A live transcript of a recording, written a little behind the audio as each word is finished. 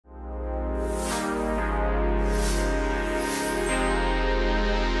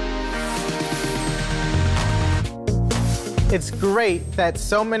It's great that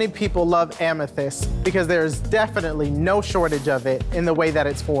so many people love amethyst because there's definitely no shortage of it in the way that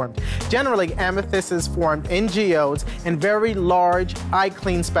it's formed. Generally, amethyst is formed in geodes in very large,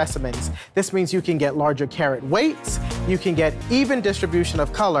 eye-clean specimens. This means you can get larger carat weights, you can get even distribution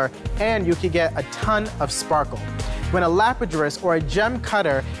of color, and you can get a ton of sparkle. When a lapidurist or a gem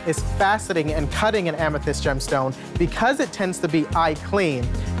cutter is faceting and cutting an amethyst gemstone, because it tends to be eye clean,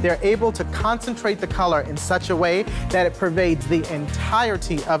 they're able to concentrate the color in such a way that it pervades the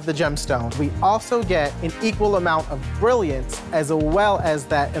entirety of the gemstone. We also get an equal amount of brilliance as well as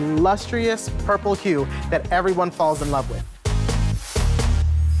that illustrious purple hue that everyone falls in love with.